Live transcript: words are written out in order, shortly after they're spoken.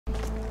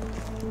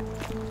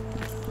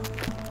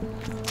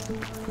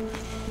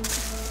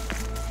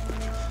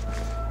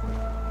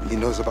He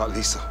knows about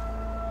Lisa.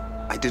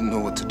 I didn't know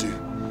what to do.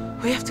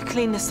 We have to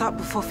clean this up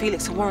before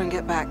Felix and Warren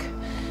get back.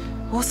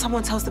 Or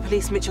someone tells the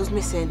police Mitchell's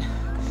missing.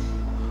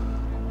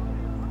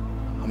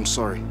 I'm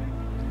sorry.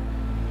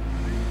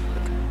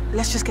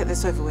 Let's just get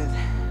this over with.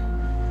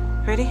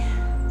 Ready?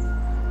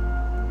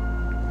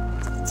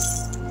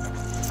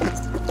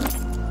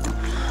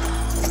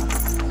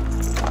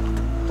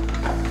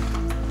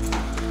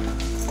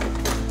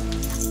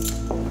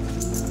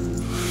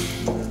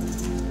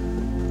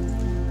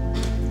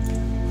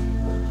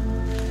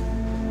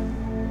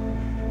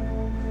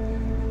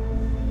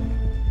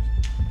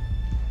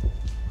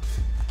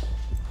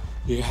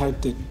 You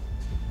had the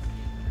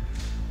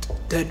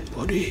dead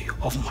body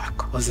of my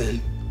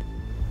cousin.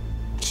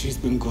 She's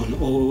been gone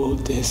all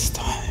this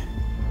time.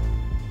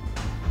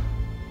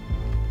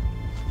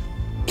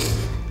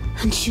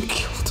 And you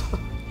killed her.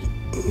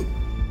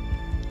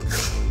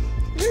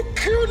 You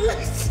killed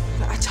us!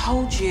 I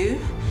told you,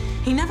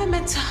 he never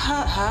meant to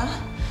hurt her.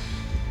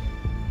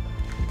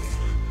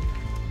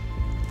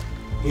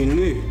 You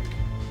knew.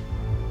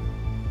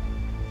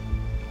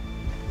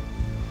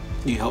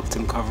 You helped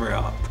him cover it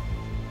up.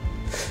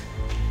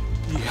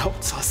 You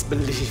helped us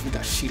believe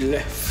that she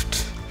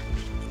left.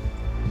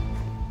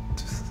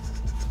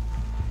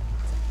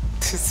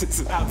 This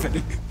isn't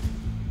happening.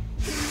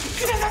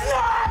 This is not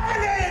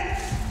happening!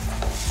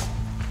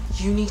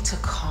 You need to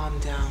calm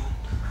down.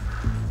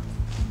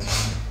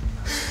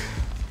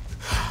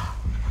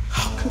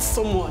 How can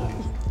someone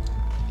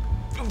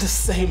of the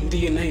same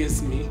DNA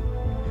as me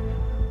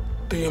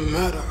be a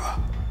murderer?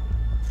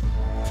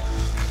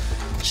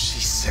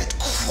 She said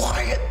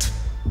quiet.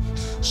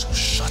 So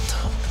shut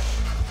up,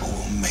 or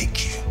we'll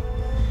make you.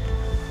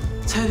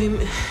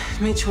 Toby,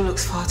 Mitchell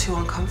looks far too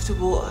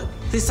uncomfortable.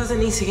 This doesn't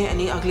need to get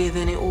any uglier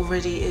than it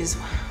already is.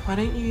 Why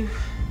don't you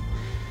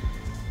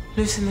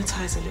loosen the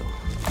ties a little?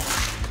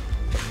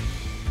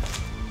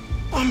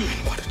 I mean,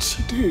 what did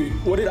she do?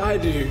 What did I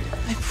do?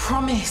 I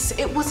promise,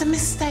 it was a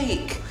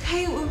mistake.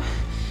 Hey,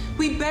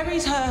 we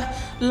buried her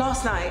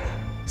last night,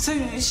 so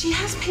she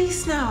has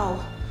peace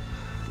now.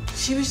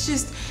 She was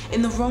just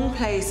in the wrong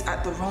place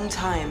at the wrong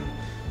time,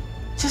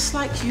 just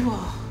like you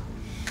are.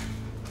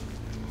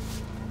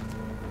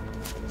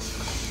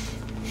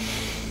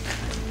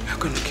 You're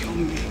gonna kill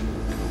me.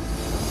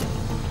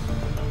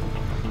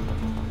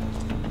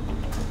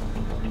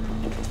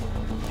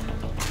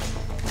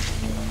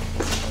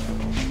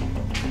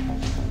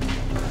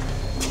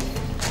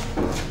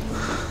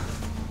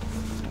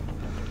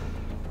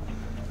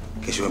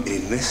 Guess you won't be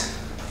needing this.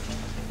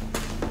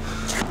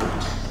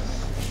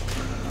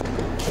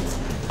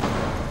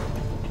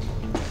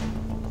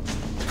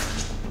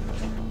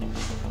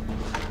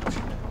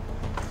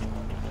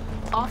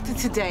 After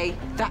today,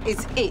 that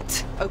is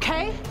it,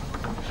 okay?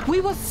 We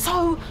were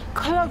so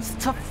close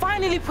to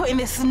finally putting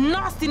this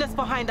nastiness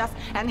behind us,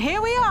 and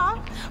here we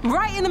are,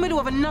 right in the middle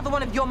of another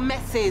one of your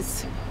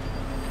messes.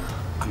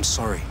 I'm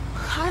sorry.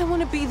 I don't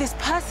want to be this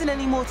person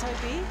anymore,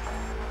 Toby.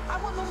 I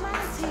want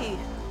normality.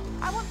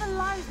 I want the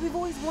lives we've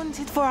always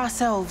wanted for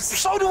ourselves.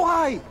 So do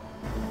I!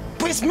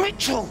 But it's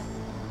Mitchell!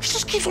 He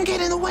just keeps on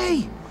getting in the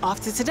way.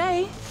 After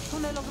today, will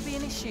no longer be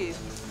an issue.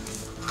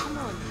 Come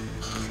on.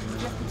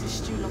 We've left him to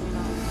stew long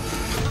enough.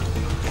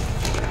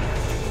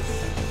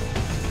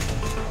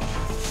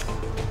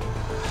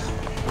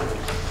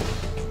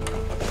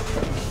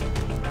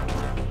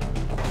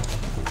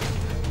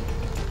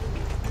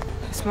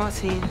 It's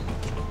Martine.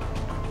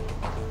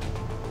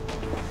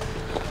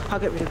 I'll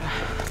get rid of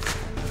her.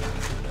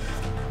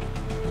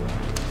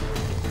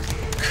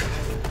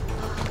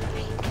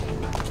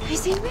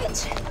 Is he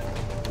rich?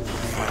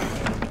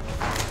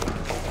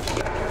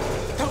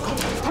 Don't come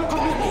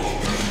with me.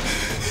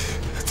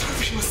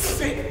 Toby was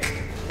sick.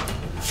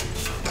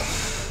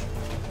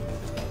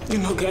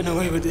 You're not getting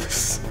away with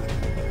this.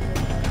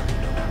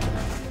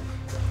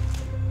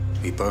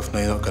 We both know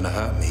you're not gonna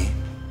hurt me.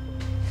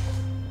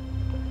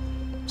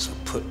 So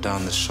put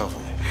down the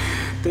shovel.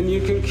 Then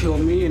you can kill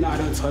me and I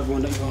don't tell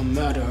everyone that you're a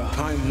murderer.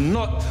 I'm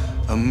not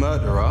a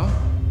murderer.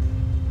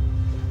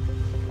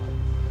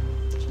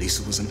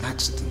 Lisa was an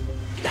accident.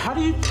 How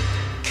do you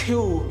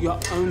kill your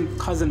own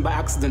cousin by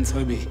accident,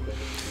 Toby?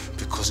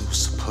 Because it was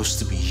supposed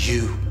to be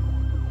you.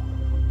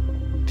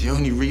 The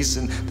only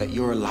reason that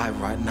you're alive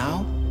right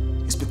now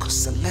is because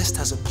Celeste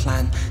has a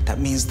plan that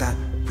means that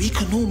we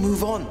can all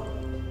move on.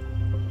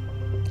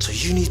 So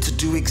you need to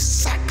do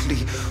exactly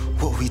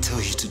what we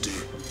tell you to do.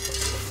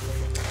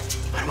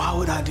 And why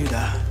would I do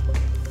that?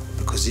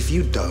 Because if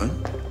you don't,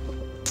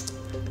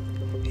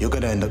 you're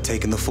gonna end up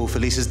taking the fall for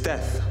Lisa's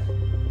death.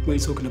 What are you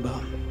talking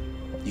about?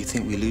 You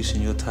think we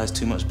loosened your ties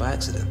too much by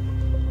accident?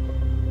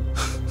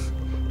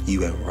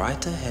 You went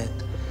right ahead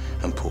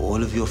and put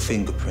all of your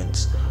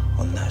fingerprints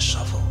on that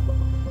shovel.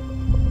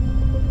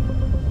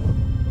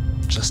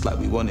 Just like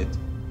we wanted.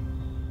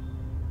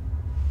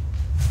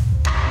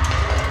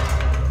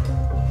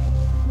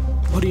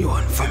 What do you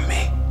want from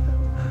me?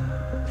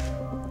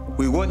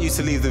 We want you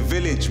to leave the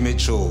village,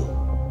 Mitchell.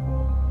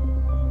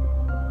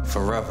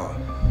 Forever.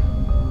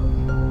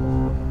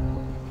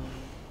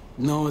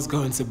 No one's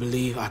going to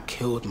believe I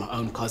killed my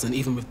own cousin,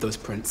 even with those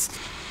prints.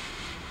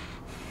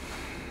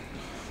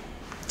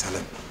 Tell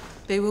him.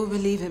 They will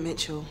believe it,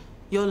 Mitchell.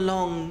 Your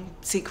long,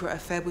 secret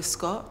affair with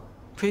Scott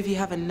prove you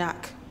have a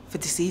knack for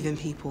deceiving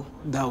people.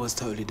 That was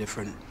totally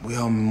different. We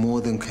are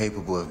more than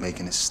capable of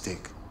making it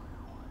stick.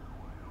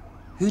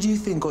 Who do you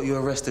think got you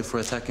arrested for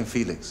attacking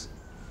Felix?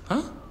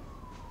 Huh?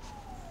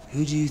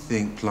 Who do you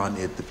think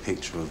planted the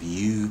picture of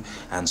you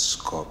and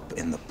Scott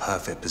in the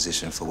perfect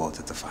position for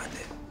Walter to find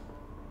it?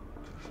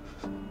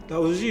 That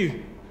was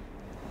you.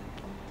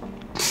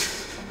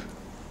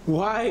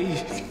 Why?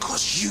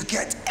 Because you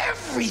get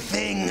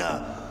everything.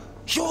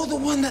 You're the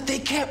one that they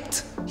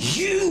kept.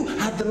 You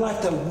had the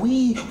life that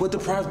we were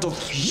deprived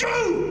of.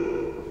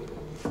 You!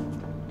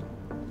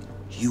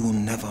 You will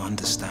never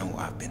understand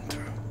what I've been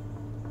through.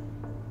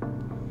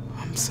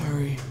 I'm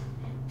sorry.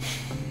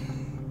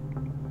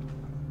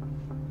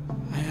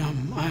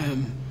 I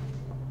am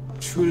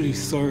truly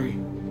sorry.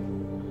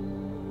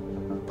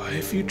 But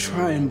if you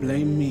try and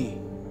blame me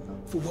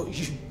for what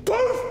you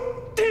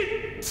both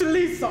did to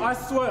Lisa, I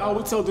swear I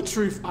will tell the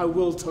truth. I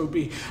will,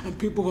 Toby, and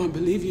people won't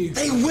believe you.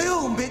 They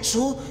will,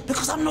 Mitchell,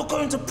 because I'm not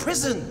going to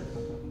prison.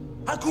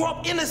 I grew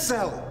up in a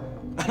cell,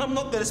 and I'm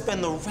not going to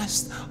spend the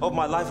rest of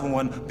my life in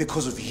one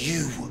because of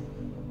you.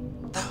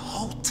 That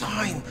whole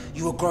time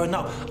you were growing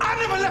up, I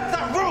never left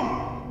that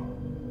room!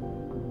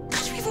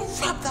 Can you even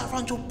wrap that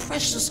around your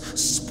precious,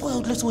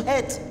 spoiled little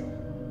head?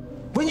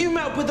 When you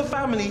met up with the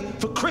family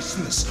for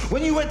Christmas,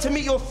 when you went to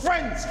meet your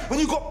friends, when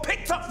you got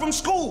picked up from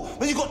school,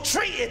 when you got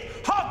treated,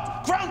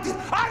 hugged, grounded,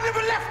 I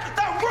never left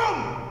that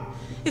room!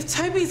 If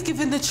Toby's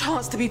given the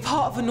chance to be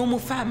part of a normal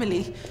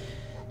family,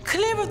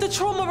 clear of the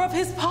trauma of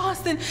his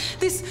past, then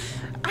this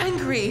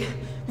angry,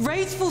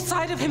 rageful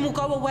side of him will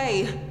go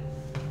away.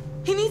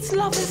 He needs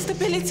love and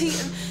stability,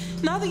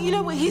 and now that you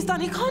know what he's done,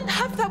 he can't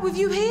have that with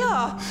you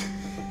here.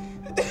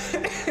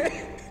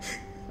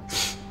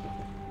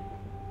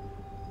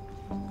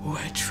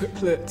 We're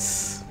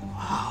triplets.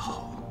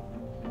 Wow.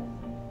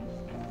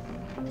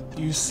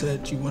 You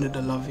said you wanted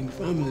a loving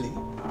family.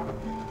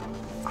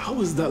 How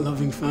was that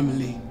loving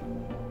family?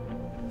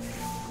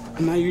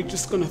 And now you're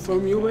just gonna throw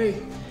me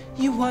away?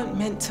 You weren't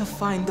meant to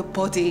find the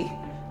body.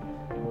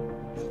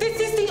 This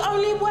is the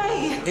only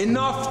way.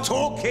 Enough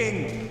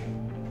talking!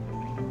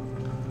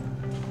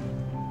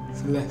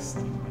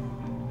 Celeste,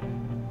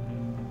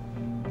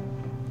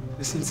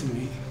 listen to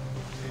me.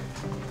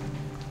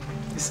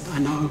 Listen,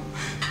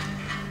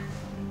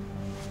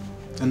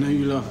 I know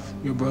you love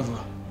your brother,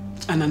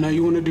 and I know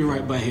you want to do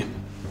right by him.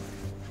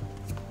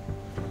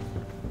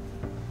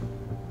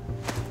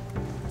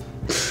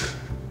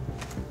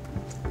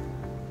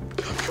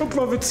 I'm your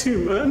brother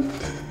too, man.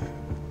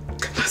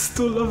 I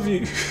still love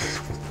you.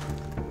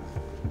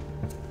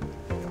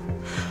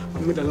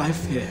 I'm with a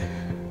life here.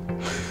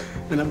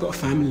 And I've got a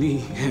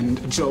family and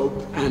a job,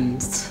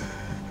 and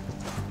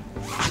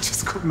I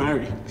just got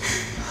married.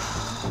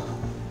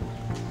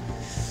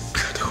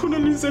 I don't want to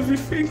lose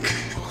everything.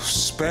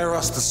 Spare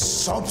us the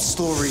sob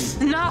story.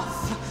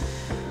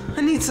 Enough!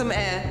 I need some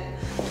air.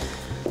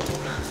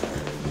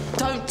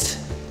 Don't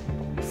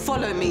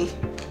follow me.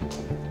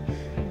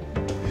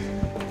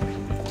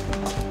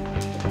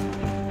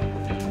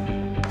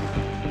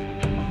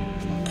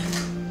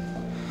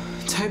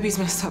 Toby's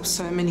messed up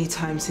so many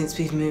times since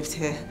we've moved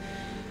here.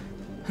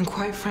 And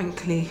quite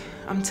frankly,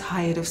 I'm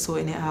tired of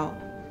sorting it out.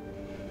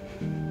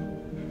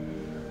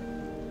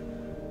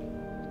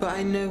 But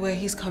I know where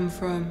he's come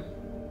from.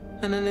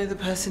 And I know the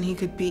person he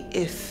could be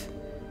if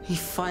he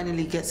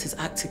finally gets his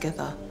act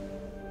together.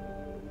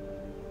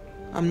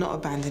 I'm not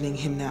abandoning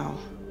him now.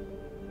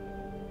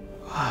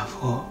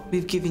 What?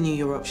 We've given you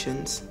your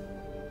options.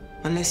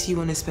 Unless you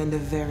want to spend a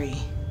very,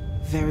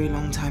 very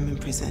long time in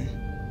prison.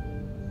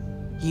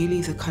 You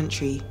leave the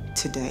country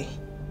today.